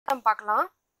நம்ம பார்க்கலாம்.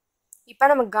 இப்போ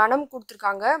நமக்கு கணம்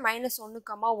கொடுத்துருக்காங்க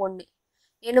 -1,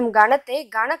 எனும் கணத்தை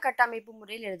கன கட்டமைப்பு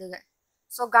முறையில் எழுதுக.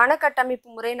 ஸோ கன கட்டமைப்பு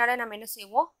முறையினாலே நம்ம என்ன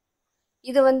செய்வோம்,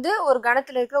 இது ஒரு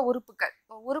கணத்தில் இருக்கிற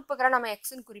உறுப்புக்களை நம்ம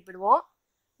எக்ஸ்ன்னு குறிப்பிடுவோம்.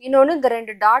 இன்னொன்று இந்த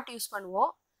 2 டாட் யூஸ்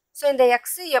பண்ணுவோம். ஸோ இந்த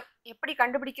எக்ஸ் எப்படி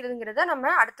கண்டுபிடிக்கிறதுங்கிறத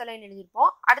நம்ம அடுத்த லைன்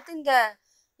எழுதியிருப்போம். அடுத்து இந்த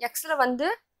எக்ஸில்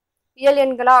இயல்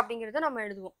எண்களா அப்படிங்கிறத நம்ம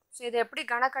எழுதுவோம். ஸோ இதை எப்படி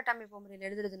கன கட்டமைப்பு முறையில்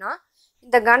எழுதுறதுன்னா,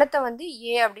 இந்த கணத்தை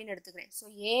ஏ அப்படின்னு எடுத்துக்கிறேன். ஸோ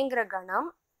ஏங்கிற கணம்.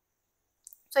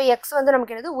 ஸோ எக்ஸ்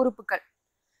நமக்கு என்னது உறுப்புக்கள்.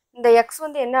 இந்த எக்ஸ்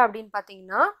என்ன அப்படின்னு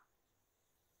பார்த்தீங்கன்னா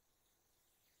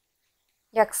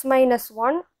X minus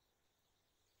 1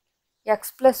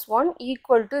 X plus 1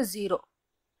 equal to 0.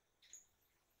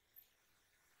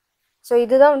 So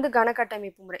இதுதான் கன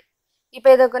கட்டமைப்பு முறை. இப்போ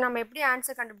இதுக்கு நம்ம எப்படி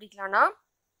ஆன்சர் கண்டுபிடிக்கலாம்னா,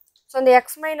 ஸோ இந்த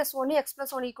X minus 1 X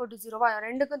plus 1 equal to 0வா,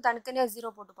 ரெண்டுக்கும் தனித்தனியாக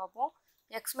 0 போட்டு பார்ப்போம்.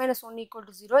 X minus 1 equal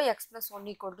to 0, X plus 1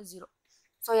 equal to 0.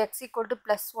 So X equal to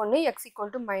plus 1, X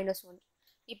equal to minus 1.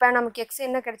 இப்போ நமக்கு எக்ஸ்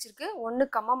என்ன கிடைச்சிருக்கு, 1,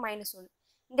 -1.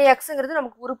 இந்த எக்ஸுங்கிறது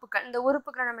நமக்கு உறுப்புக்கள். இந்த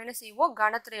உறுப்புக்களை நம்ம என்ன செய்வோம்,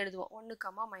 கணத்தில் எழுதுவோம், 1,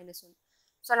 -1.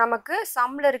 ஸோ நமக்கு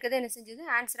சம்மில் இருக்கிறது என்ன செஞ்சது,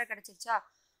 ஆன்சராக கிடைச்சிருச்சா.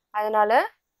 அதனால்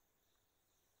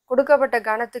கொடுக்கப்பட்ட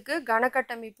கணத்துக்கு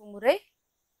கனக்கட்டமைப்பு முறை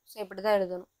ஸோ இப்படி தான்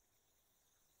எழுதணும்.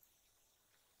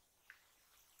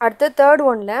 அடுத்து தேர்ட்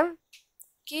ஒன்ல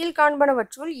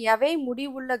கீழ்காண்பனவற்றுள் எவை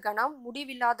முடிவுள்ள கணம்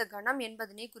முடிவில்லாத கணம்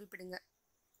என்பதனை குறிப்பிடுங்க.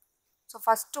 ஸோ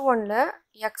ஃபர்ஸ்ட் ஒன்ல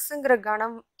எக்ஸுங்கிற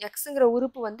கணம், எக்ஸுங்கிற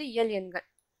உறுப்பு இயல் எண்கள்.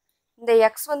 இந்த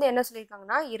எக்ஸ் என்ன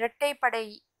சொல்லியிருக்காங்கன்னா இரட்டைப்படை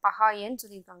பகா எண்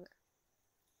சொல்லியிருக்காங்க.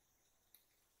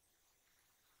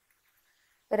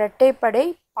 இரட்டைப்படை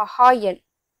பகா எண்.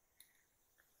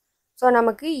 ஸோ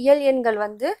நமக்கு இயல் எண்கள்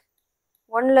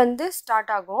 1லேருந்து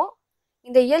ஸ்டார்ட் ஆகும்.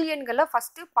 இந்த இயல் எண்களை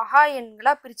ஃபஸ்ட்டு பகா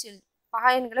எண்களாக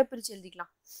பிரித்து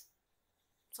எழுதிக்கலாம்.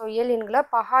 ஸோ இயல் எண்களை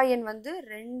பகா எண்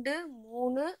 2,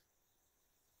 3,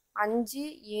 5,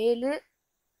 7,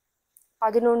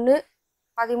 11,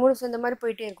 13 ஸோ இந்த மாதிரி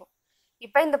போயிட்டே இருக்கும்.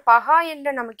 இப்போ இந்த பகா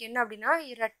எண்ணில் நமக்கு என்ன அப்படின்னா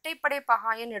இரட்டைப்படை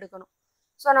பகா எண் எடுக்கணும்.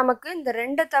 ஸோ நமக்கு இந்த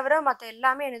 2 தவிர மற்ற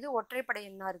எல்லாமே என்னது ஒற்றைப்படை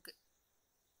எண்ணாக இருக்குது.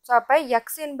 ஸோ அப்போ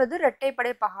எக்ஸ் என்பது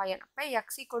இரட்டைப்படை பகா எண். அப்போ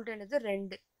எக்ஸ் ஈக்குவல் டு என்னது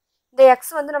 2. இந்த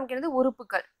எக்ஸ் நமக்கு என்னது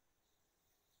உறுப்புக்கள்.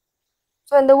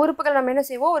 ஸோ இந்த உறுப்புகள் நம்ம என்ன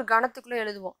செய்வோம், ஒரு கணத்துக்குள்ளே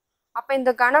எழுதுவோம். அப்போ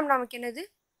இந்த கணம் நமக்கு என்னது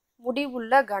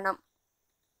முடிவுள்ள கணம்.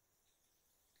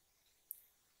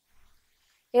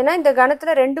 ஏன்னா இந்த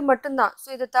கணத்தில் 2 மட்டும்தான். ஸோ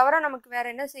இதை தவிர நமக்கு வேற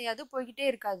என்ன செய்யாது, போய்கிட்டே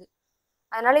இருக்காது.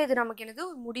 அதனால இது நமக்கு என்னது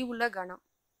முடிவுள்ள கணம்.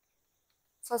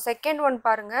 ஸோ செகண்ட் ஒன்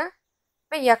பாருங்க.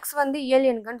 இப்போ எக்ஸ் இயல்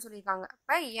எண்கள்னு சொல்லியிருக்காங்க.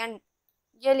 இப்போ எண்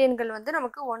இயல் எண்கள்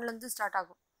நமக்கு 1லேருந்து ஸ்டார்ட்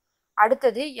ஆகும்.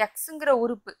 அடுத்தது எக்ஸுங்கிற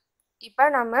உறுப்பு. இப்போ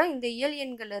நம்ம இந்த இயல்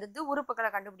எண்கள்லேருந்து உறுப்புகளை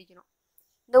கண்டுபிடிக்கணும்.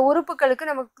 இந்த உறுப்புகளுக்கு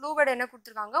நமக்கு க்ளூவேர்டு என்ன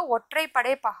கொடுத்துருக்காங்க,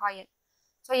 ஒற்றைப்படை பகா எண்.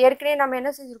 ஸோ ஏற்கனவே நம்ம என்ன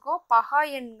செஞ்சுருக்கோம், பகா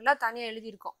எண்களை தனியாக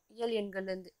எழுதியிருக்கோம் இயல்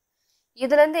எண்கள்லேருந்து.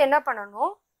 இதுலேருந்து என்ன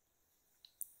பண்ணணும்,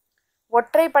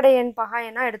 ஒற்றைப்படை எண் பகா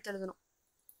எண்ணாக எடுத்து எழுதணும்.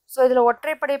 ஸோ இதில்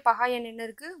ஒற்றைப்படை பகா எண் என்ன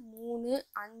இருக்குது, 3,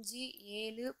 5,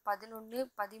 7, 11,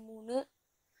 13,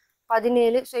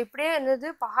 17. ஸோ இப்படியே என்னது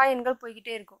பகா எண்கள்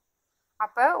போய்கிட்டே இருக்கும்.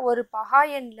 அப்போ ஒரு பகா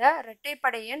எண்ணில்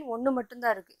இரட்டைப்படை எண் 1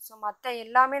 மட்டும்தான் இருக்குது. ஸோ மற்ற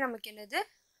எல்லாமே நமக்கு என்னது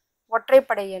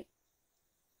ஒற்றைப்படை எண்.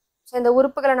 ஸோ இந்த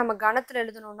உறுப்புகளை நம்ம கணத்தில்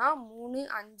எழுதணும்னா 3,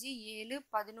 5, 7,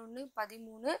 11,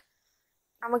 13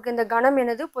 நமக்கு இந்த கணம்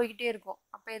என்னது போய்கிட்டே இருக்கும்.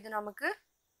 அப்போ இது நமக்கு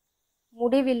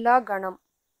முடிவில்லா கணம்.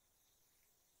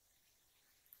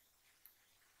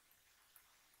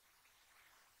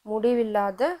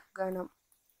 முடிவில்லாத கணம்.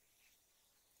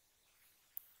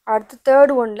 அடுத்து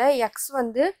தேர்ட் ஒன்ல எக்ஸ்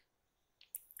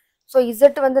ஸோ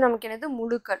இசட் நமக்கு என்னது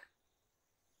முழுக்கள்.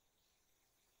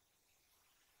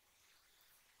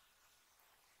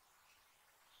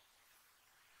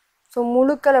 ஸோ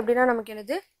முழுக்கள் அப்படின்னா நமக்கு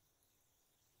என்னது,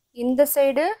 இந்த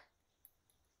சைடு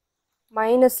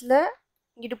மைனஸில்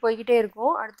இங்கிட்டு போய்கிட்டே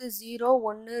இருக்கும். அடுத்து 0,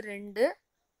 1, 2.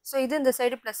 ஸோ இது இந்த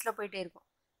சைடு ப்ளஸில் போயிட்டே இருக்கும்.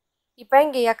 இப்போ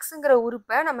இங்கே எக்ஸுங்கிற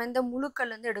உறுப்பை நம்ம இந்த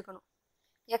முழுக்கள்லேருந்து எடுக்கணும்.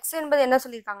 எக்ஸ் என்பது என்ன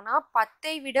சொல்லியிருக்காங்கன்னா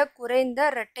 10ஐ விட குறைந்த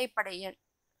இரட்டைப்படை எண்.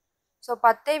 ஸோ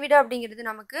 10ஐ விட அப்படிங்கிறது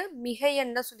நமக்கு மிகை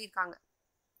எண் தான் சொல்லியிருக்காங்க.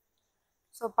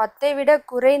 ஸோ 10ஐ விட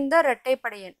குறைந்த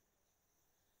இரட்டைப்படை எண்.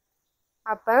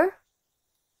 அப்போ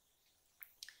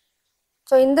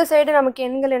ஸோ இந்த சைடு நமக்கு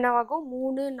எண்கள் என்னவாகும்,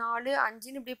 3, 4,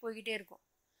 5ன்னு இப்படி போய்கிட்டே இருக்கும்.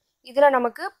 இதில்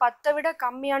நமக்கு 10ஐ விட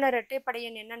கம்மியான இரட்டைப்படை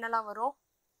எண் என்னென்னலாம் வரும்,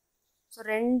 ஸோ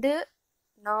 2,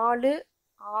 4,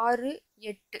 6,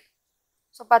 8.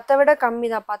 ஸோ 10ஐ விட கம்மி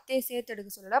தான், 10ஐயும் சேர்த்து எடுக்க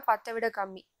சொல்லலை, 10ஐ விட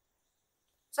கம்மி.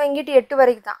 ஸோ இங்கிட்டு 8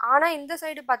 வரைக்கும் தான். ஆனால் இந்த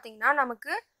சைடு பார்த்தீங்கன்னா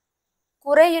நமக்கு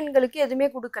குறை எண்களுக்கு எதுவுமே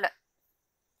கொடுக்கல.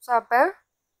 ஸோ அப்போ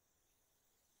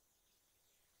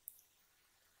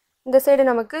இந்த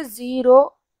சைடு நமக்கு 0,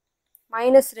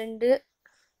 -2.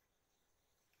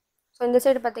 ஸோ ஸோ இந்த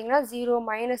சைடு பார்த்தீங்கன்னா 0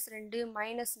 -2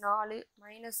 -4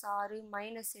 -6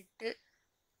 -8.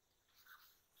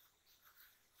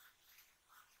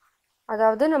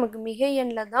 அதாவது நமக்கு மிகை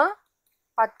எண்ணில் தான்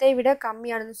 10ஐ விட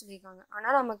கம்மியானதுன்னு சொல்லியிருக்காங்க.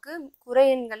 ஆனால் நமக்கு குறை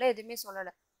எண்களில் எதுவுமே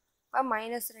சொல்லலை. இப்போ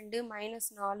 -2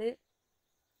 -4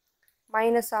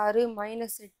 -6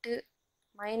 -8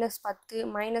 -10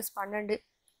 -12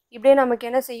 இப்படியே நமக்கு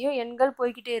என்ன செய்யும், எண்கள்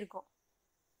போய்கிட்டே இருக்கும்.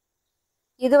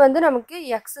 இது வந்து நமக்கு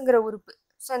எக்ஸுங்கிற உறுப்பு.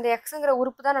 ஸோ அந்த எக்ஸுங்கிற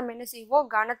உறுப்பு தான் நம்ம என்ன செய்வோம்,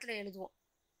 கணத்தில் எழுதுவோம்.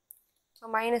 ஸோ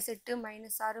 -8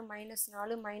 -6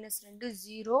 -4 -2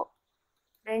 0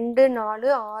 2 4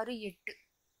 6 8.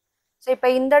 ஸோ இப்போ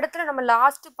இந்த இடத்துல நம்ம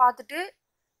லாஸ்ட்டு பார்த்துட்டு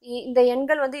இந்த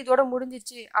எண்கள் வந்து இதோட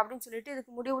முடிஞ்சிச்சு அப்படின்னு சொல்லிட்டு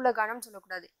இதுக்கு முடிவுள்ள கணம்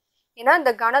சொல்லக்கூடாது. ஏன்னா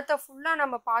இந்த கணத்தை ஃபுல்லாக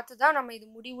நம்ம பார்த்து தான் நம்ம இது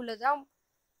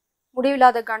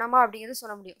முடிவில்லாத கணமா அப்படிங்கிறது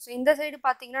சொல்ல முடியும். ஸோ இந்த சைடு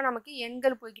பார்த்தீங்கன்னா நமக்கு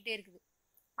எண்கள் போய்கிட்டே இருக்குது.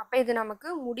 அப்போ இது நமக்கு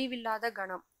முடிவில்லாத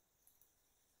கணம்.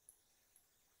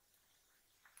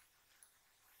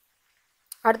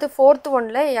 அடுத்து 4th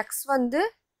ஒன்ல எக்ஸ் வந்து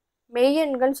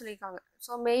மெய்யெண்கள்னு சொல்லியிருக்காங்க.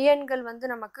 ஸோ மெய்யெண்கள் வந்து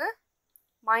நமக்கு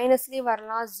மைனஸ்லேயும்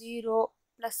வரலாம், 0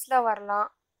 ப்ளஸில் வரலாம்,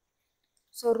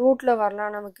 ஸோ ரூட்டில்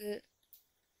வரலாம், நமக்கு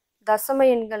தசம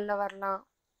எண்களில் வரலாம்,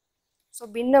 ஸோ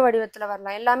பின்ன வடிவத்தில்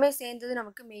வரலாம். எல்லாமே சேர்ந்தது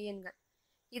நமக்கு மெய்யெண்கள்.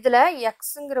 இதில்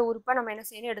எக்ஸுங்கிற உறுப்பை நம்ம என்ன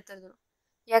செய்யணும், எடுத்து எழுதணும்.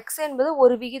 எக்ஸ் என்பது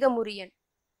ஒரு விகிதமுறு எண்.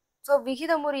 ஸோ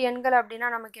விகிதமுறு எண்கள் அப்படின்னா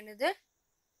நமக்கு என்னது,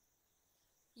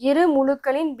 இரு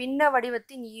முழுக்களின் பின்ன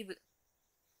வடிவத்தின் ஈவு.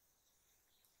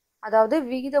 அதாவது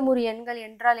விகிதமுறு எண்கள்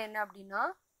என்றால் என்ன அப்படின்னா,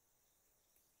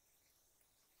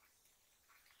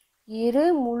 இரு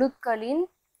முழுக்களின்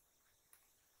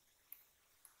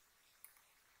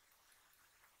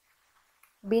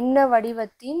பின்ன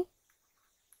வடிவத்தின்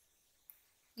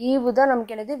ஈவு தான்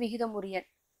நமக்கு என்னது, விகிதமுறு எண்.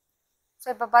 ஸோ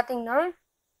இப்போ பார்த்தீங்கன்னா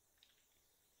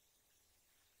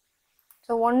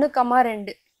ஸோ 1,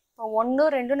 2. இப்போ 1,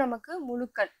 2 நமக்கு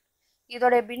முழுக்கள்.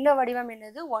 இதோடைய பின்ன வடிவம்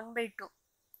என்னது, 1/2.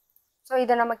 ஸோ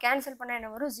இதை நம்ம கேன்சல் பண்ணால் என்ன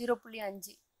வரும்,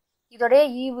 0.5. இதோடைய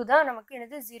ஈவு தான் நமக்கு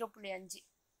என்னது, 0.5.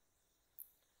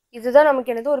 இதுதான்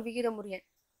நமக்கு என்னது, ஒரு விகிதமுறு எண்.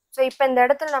 ஸோ இப்போ இந்த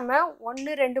இடத்துல நம்ம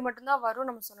 1, 2 மட்டும்தான் வரும்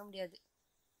நம்ம சொல்ல முடியாது.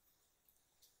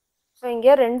 ஸோ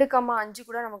இங்கே 2, 5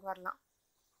 கூட நமக்கு வரலாம்.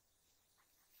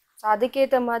 ஸோ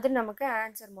அதுக்கேற்ற மாதிரி நமக்கு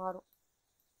ஆன்சர் மாறும்.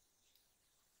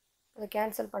 அதை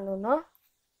கேன்சல் பண்ணோம்னா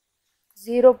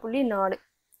 0.4.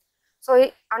 ஸோ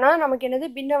ஆனால் நமக்கு என்னது,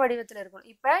 பின்ன வடிவத்தில் இருக்கணும்.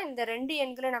 இப்போ இந்த 2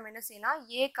 எண்களை நம்ம என்ன செய்யலாம்,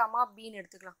 A, Bன்னு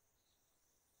எடுத்துக்கலாம்.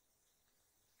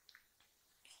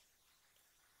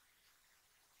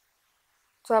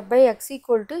 ஸோ அப்போ x =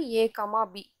 A,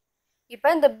 B. இப்போ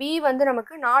இந்த B வந்து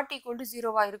நமக்கு ≠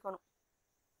 0 இருக்கணும்.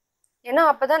 ஏன்னா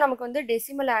அப்போ தான் நமக்கு வந்து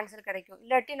டெசிமல் ஆன்சர் கிடைக்கும்.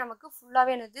 இல்லாட்டி நமக்கு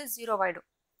ஃபுல்லாகவே என்னது, 0 ஆகிடும்.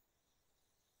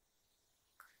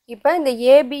 இப்போ இந்த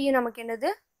AB நமக்கு என்னது,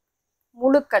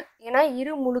 முழுக்கள். ஏன்னா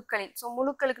இரு முழுக்களின். ஸோ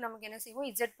முழுக்களுக்கு நமக்கு என்ன செய்வோம்,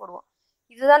 Z போடுவோம்.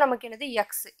 இதுதான் நமக்கு என்னது,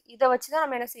 எக்ஸ். இதை வச்சு தான்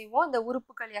நம்ம என்ன செய்வோம், இந்த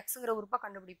உறுப்புகள் எக்ஸுங்கிற உறுப்பை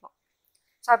கண்டுபிடிப்போம்.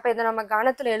 ஸோ அப்போ இதை நம்ம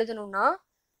கணத்தில் எழுதணும்னா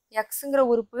எக்ஸுங்கிற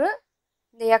உறுப்பு,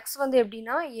 இந்த எக்ஸ் வந்து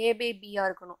எப்படின்னா A/Bயாக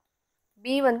இருக்கணும்.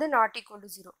 B வந்து ≠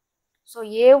 0. ஸோ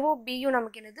ஏவும் பியும்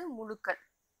நமக்கு என்னது, முழுக்கள்.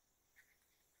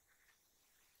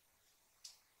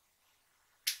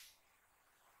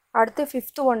 அடுத்து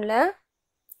 5th ஒன்ல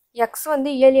எக்ஸ் வந்து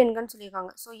இயல் எண்கள்னு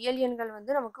சொல்லியிருக்காங்க. ஸோ இயல் எண்கள்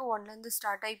வந்து நமக்கு 1லேருந்து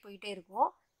ஸ்டார்ட் ஆகி போயிட்டே இருக்கும்.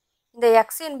 இந்த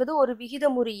எக்ஸ் என்பது ஒரு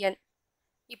விகிதமுறு எண்.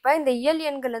 இப்போ இந்த இயல்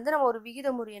எண்கள்லேருந்து நம்ம ஒரு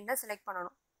விகிதமுறு எண்ணை செலக்ட்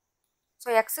பண்ணணும். ஸோ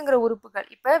எக்ஸுங்கிற உறுப்புகள்.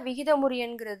 இப்போ விகிதமுறு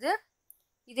எண்கிறது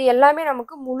இது எல்லாமே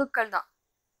நமக்கு முழுக்கள் தான்.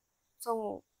 ஸோ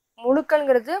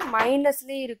முழுக்கள்ங்கிறது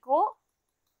மைனஸ்லேயும் இருக்கும்,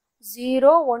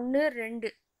 0, 1, 2.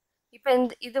 இப்போ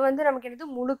இது வந்து நமக்கு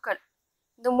என்னது, முழுக்கள்.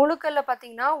 இந்த முழுக்களில்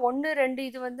பார்த்தீங்கன்னா 1, 2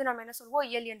 இது வந்து நம்ம என்ன சொல்லுவோம்,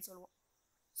 இயல் எண் சொல்லுவோம்.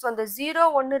 ஸோ அந்த 0,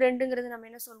 1, 2ங்கிறது நம்ம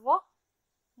என்ன சொல்லுவோம்,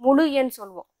 முழு எண்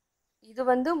சொல்லுவோம். இது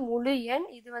வந்து முழு எண்,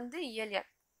 இது வந்து இயல் எண்.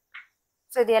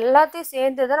 ஸோ இது எல்லாத்தையும்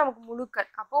சேர்ந்து தான் நமக்கு முழுக்கள்.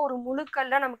 அப்போ ஒரு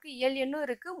முழுக்கல்ல நமக்கு இயல் எண்ணும்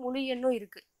இருக்குது, முழு எண்ணும்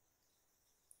இருக்குது.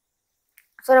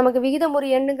 ஸோ நமக்கு விகிதமுறு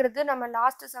எண்ணுங்கிறது நம்ம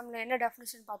லாஸ்ட் சம்மில் என்ன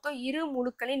டெஃபினிஷன் பார்த்தோம், இரு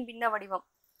முழுக்களின் பின்ன வடிவம்.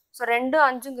 ஸோ 2,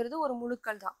 5ங்கிறது ஒரு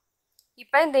முழுக்கள் தான்.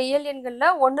 இப்போ இந்த இயல் எண்களில்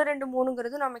 1, 2,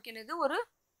 3ங்கிறது நமக்கு என்னது, ஒரு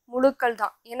முழுக்கள்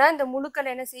தான். ஏன்னா இந்த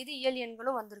முழுக்கள் என்ன செய்து, இயல்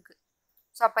எண்களும் வந்திருக்கு.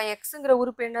 ஸோ அப்போ எக்ஸுங்கிற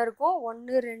உறுப்பு என்ன இருக்கும்,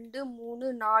 1, 2,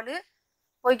 3, 4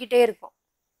 போய்கிட்டே இருக்கும்.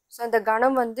 ஸோ இந்த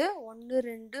கணம் வந்து 1,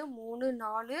 2, 3,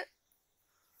 4.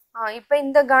 இப்போ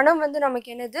இந்த கணம் வந்து நமக்கு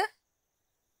என்னது,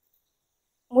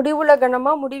 முடிவுள்ள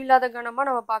கணமா முடிவில்லாத கணமா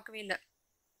நம்ம பார்க்கவே இல்லை.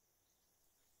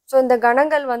 ஸோ இந்த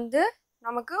கணங்கள் வந்து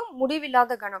நமக்கு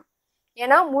முடிவில்லாத கணம்.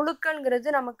 ஏன்னா முழுக்கள்ங்கிறது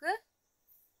நமக்கு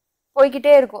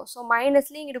போய்கிட்டே இருக்கும். ஸோ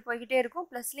மைனஸ்லேயும் இங்கிட்டு போய்கிட்டே இருக்கும்,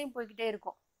 ப்ளஸ்லேயும் போய்கிட்டே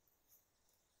இருக்கும்.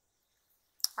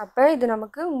 அப்போ இது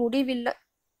நமக்கு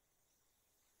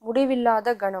முடிவில்லாத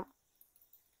கணம்.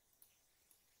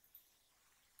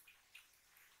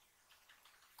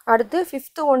 அடுத்து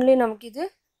 5th ஒன்லேயும் நமக்கு இது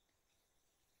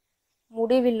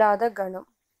முடிவில்லாத கணம்.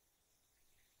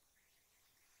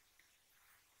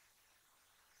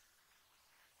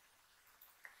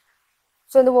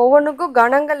 ஸோ இந்த ஒவ்வொன்றுக்கும்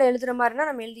கணங்கள் எழுதுகிற மாதிரினா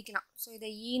நம்ம எழுதிக்கலாம். ஸோ இதை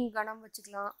ஈன் கணம்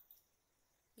வச்சுக்கலாம்,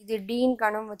 இது டீன்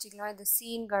கணம் வச்சுக்கலாம், இது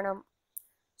சீன் கணம்.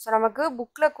 ஸோ நமக்கு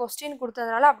புக்கில் கொஸ்டின்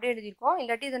கொடுத்ததுனால அப்படியே எழுதியிருக்கோம்.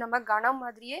 இல்லாட்டி இது நம்ம கணம்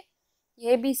மாதிரியே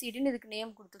ஏபிசிடின்னு இதுக்கு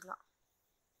நேம் கொடுத்துக்கலாம்.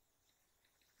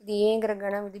 இது ஏங்கிற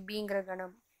கணம், இது பிங்கிற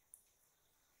கணம்.